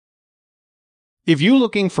If you're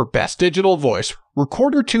looking for Best Digital Voice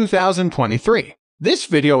Recorder 2023, this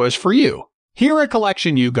video is for you. Here are a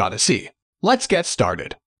collection you gotta see. Let's get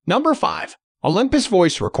started. Number 5. Olympus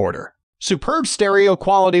Voice Recorder. Superb stereo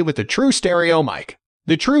quality with a true stereo mic.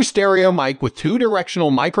 The true stereo mic with 2 directional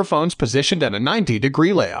microphones positioned at a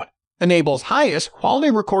 90-degree layout enables highest quality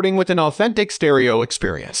recording with an authentic stereo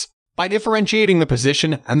experience. By differentiating the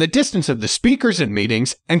position and the distance of the speakers in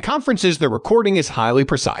meetings and conferences, the recording is highly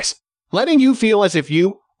precise, letting you feel as if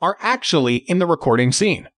you are actually in the recording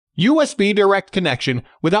scene. USB direct connection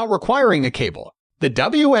without requiring a cable. The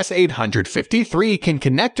WS853 can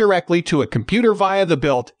connect directly to a computer via the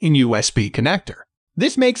built-in USB connector.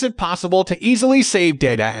 This makes it possible to easily save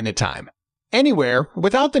data anytime, anywhere,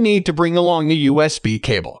 without the need to bring along a USB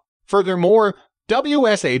cable. Furthermore,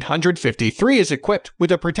 WS853 is equipped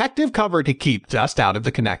with a protective cover to keep dust out of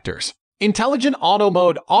the connectors. Intelligent Auto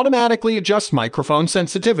Mode automatically adjusts microphone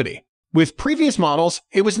sensitivity. With previous models,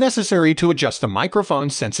 it was necessary to adjust the microphone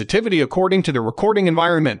sensitivity according to the recording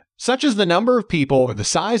environment, such as the number of people or the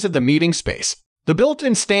size of the meeting space. The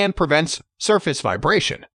built-in stand prevents surface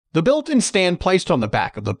vibration. The built-in stand placed on the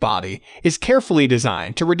back of the body is carefully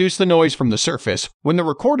designed to reduce the noise from the surface when the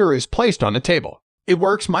recorder is placed on a table. It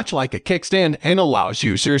works much like a kickstand and allows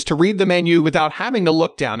users to read the menu without having to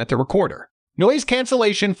look down at the recorder. Noise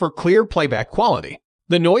cancellation for clear playback quality.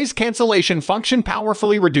 The noise cancellation function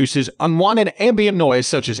powerfully reduces unwanted ambient noise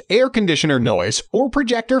such as air conditioner noise or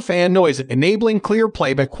projector fan noise, enabling clear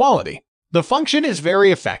playback quality. The function is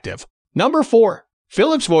very effective. Number 4.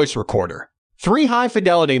 Philips Voice Recorder. 3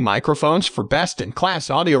 high-fidelity microphones for best-in-class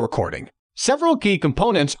audio recording. Several key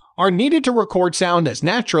components are needed to record sound as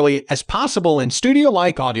naturally as possible in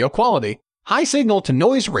studio-like audio quality. High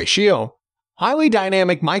signal-to-noise ratio. Highly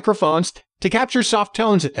dynamic microphones to capture soft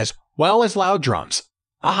tones as well as loud drums.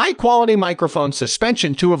 A high-quality microphone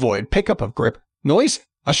suspension to avoid pickup of grip, noise,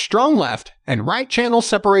 a strong left and right channel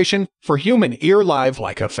separation for human ear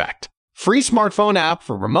live-like effect. Free smartphone app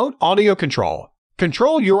for remote audio control.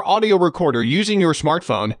 Control your audio recorder using your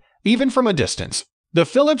smartphone, even from a distance. The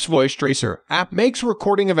Philips Voice Tracer app makes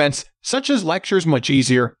recording events such as lectures much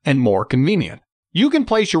easier and more convenient. You can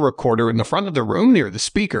place your recorder in the front of the room near the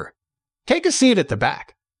speaker. Take a seat at the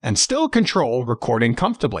back, and still control recording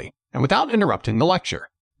comfortably and without interrupting the lecture.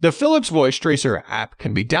 The Philips Voice Tracer app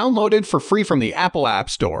can be downloaded for free from the Apple App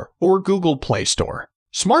Store or Google Play Store.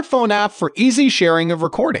 Smartphone app for easy sharing of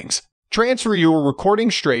recordings. Transfer your recording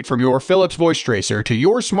straight from your Philips Voice Tracer to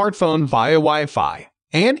your smartphone via Wi-Fi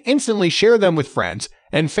and instantly share them with friends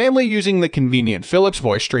and family using the convenient Philips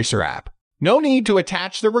Voice Tracer app. No need to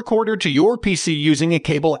attach the recorder to your PC using a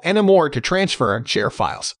cable anymore to transfer and share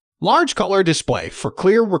files. Large color display for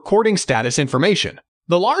clear recording status information.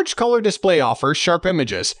 The large color display offers sharp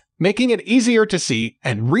images, making it easier to see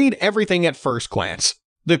and read everything at first glance.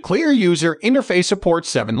 The clear user interface supports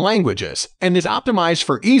 7 languages and is optimized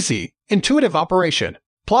for easy, intuitive operation.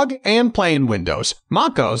 Plug and play in Windows,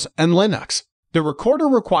 MacOS, and Linux. The recorder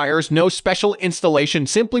requires no special installation.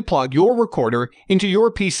 Simply plug your recorder into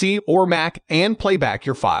your PC or Mac and play back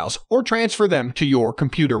your files or transfer them to your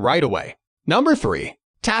computer right away. Number 3.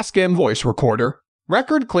 Tascam Voice Recorder.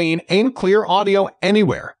 Record clean and clear audio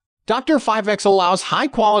anywhere. Dr. 5X allows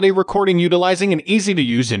high-quality recording utilizing an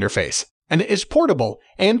easy-to-use interface, and it is portable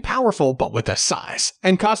and powerful but with a size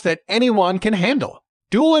and cost that anyone can handle.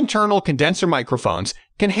 Dual internal condenser microphones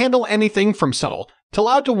can handle anything from subtle to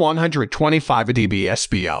loud to 125 dB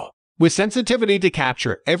SPL, with sensitivity to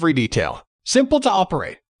capture every detail. Simple to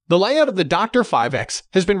operate. The layout of the Dr. 5X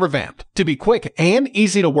has been revamped to be quick and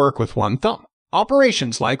easy to work with one thumb.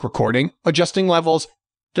 Operations like recording, adjusting levels,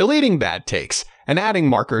 deleting bad takes, and adding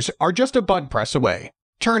markers are just a button press away,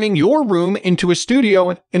 turning your room into a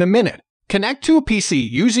studio in a minute. Connect to a PC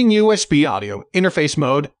using USB audio interface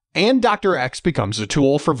mode, and Dr. X becomes a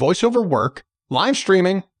tool for voiceover work, live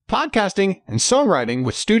streaming, podcasting, and songwriting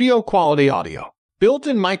with studio-quality audio.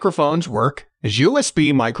 Built-in microphones work as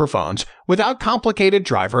USB microphones without complicated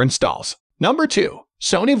driver installs. Number 2.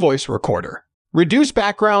 Sony Voice Recorder. Reduce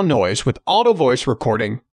background noise with auto voice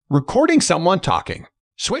recording. Recording someone talking.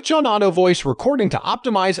 Switch on auto voice recording to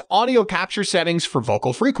optimize audio capture settings for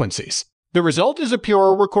vocal frequencies. The result is a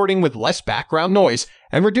purer recording with less background noise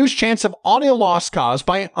and reduced chance of audio loss caused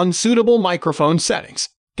by unsuitable microphone settings.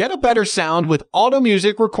 Get a better sound with auto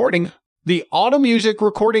music recording. The auto music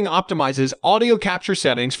recording optimizes audio capture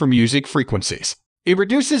settings for music frequencies. It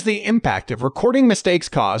reduces the impact of recording mistakes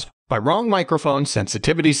caused by wrong microphone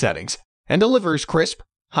sensitivity settings and delivers crisp,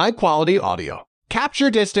 high-quality audio. Capture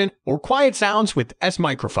distant or quiet sounds with S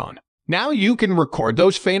microphone. Now you can record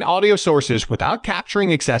those faint audio sources without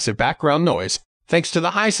capturing excessive background noise, thanks to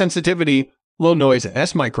the high sensitivity, low noise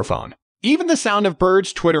S microphone. Even the sound of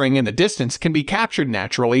birds twittering in the distance can be captured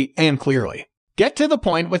naturally and clearly. Get to the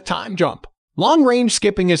point with Time Jump. Long-range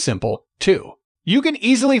skipping is simple, too. You can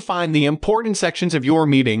easily find the important sections of your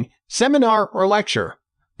meeting, seminar, or lecture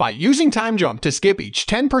by using Time Jump to skip each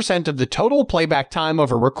 10% of the total playback time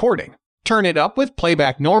of a recording. Turn it up with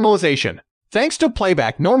playback normalization. Thanks to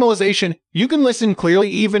playback normalization, you can listen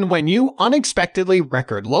clearly even when you unexpectedly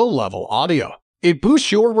record low-level audio. It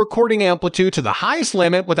boosts your recording amplitude to the highest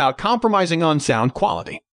limit without compromising on sound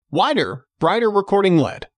quality. Wider, brighter recording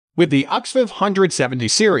LED. With the UXVIV 170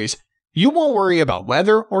 series, you won't worry about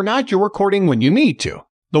whether or not you're recording when you need to.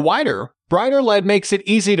 The wider, brighter LED makes it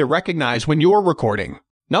easy to recognize when you're recording.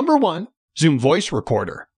 Number 1. Zoom Voice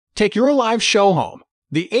Recorder. Take your live show home.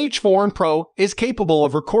 The H4n Pro is capable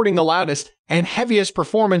of recording the loudest and heaviest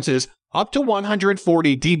performances up to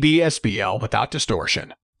 140 dB SPL without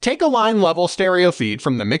distortion. Take a line-level stereo feed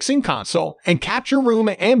from the mixing console and capture room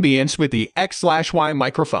ambience with the X/Y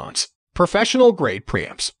microphones. Professional-grade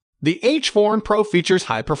preamps. The H4n Pro features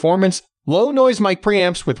high-performance, low-noise mic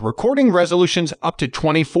preamps with recording resolutions up to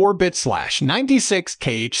 24-bit/96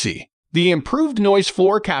 kHz. The improved noise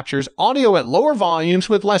floor captures audio at lower volumes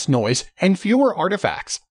with less noise and fewer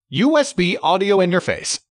artifacts. USB audio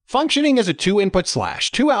interface. Functioning as a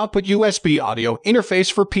 2-input/2-output USB audio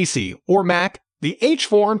interface for PC or Mac, the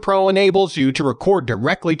H4n Pro enables you to record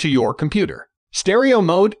directly to your computer. Stereo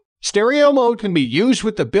mode. Stereo mode can be used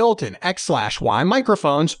with the built-in X/Y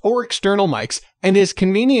microphones or external mics and is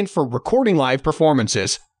convenient for recording live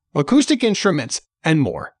performances, acoustic instruments, and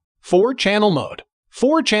more. 4-channel mode.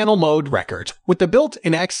 4-channel mode records with the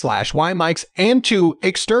built-in X/Y mics and 2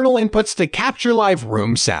 external inputs to capture live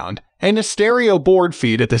room sound and a stereo board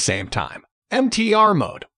feed at the same time. MTR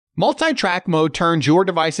mode. Multi-track mode turns your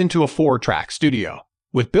device into a 4-track studio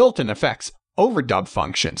with built-in effects, overdub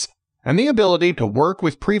functions, and the ability to work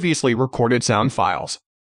with previously recorded sound files.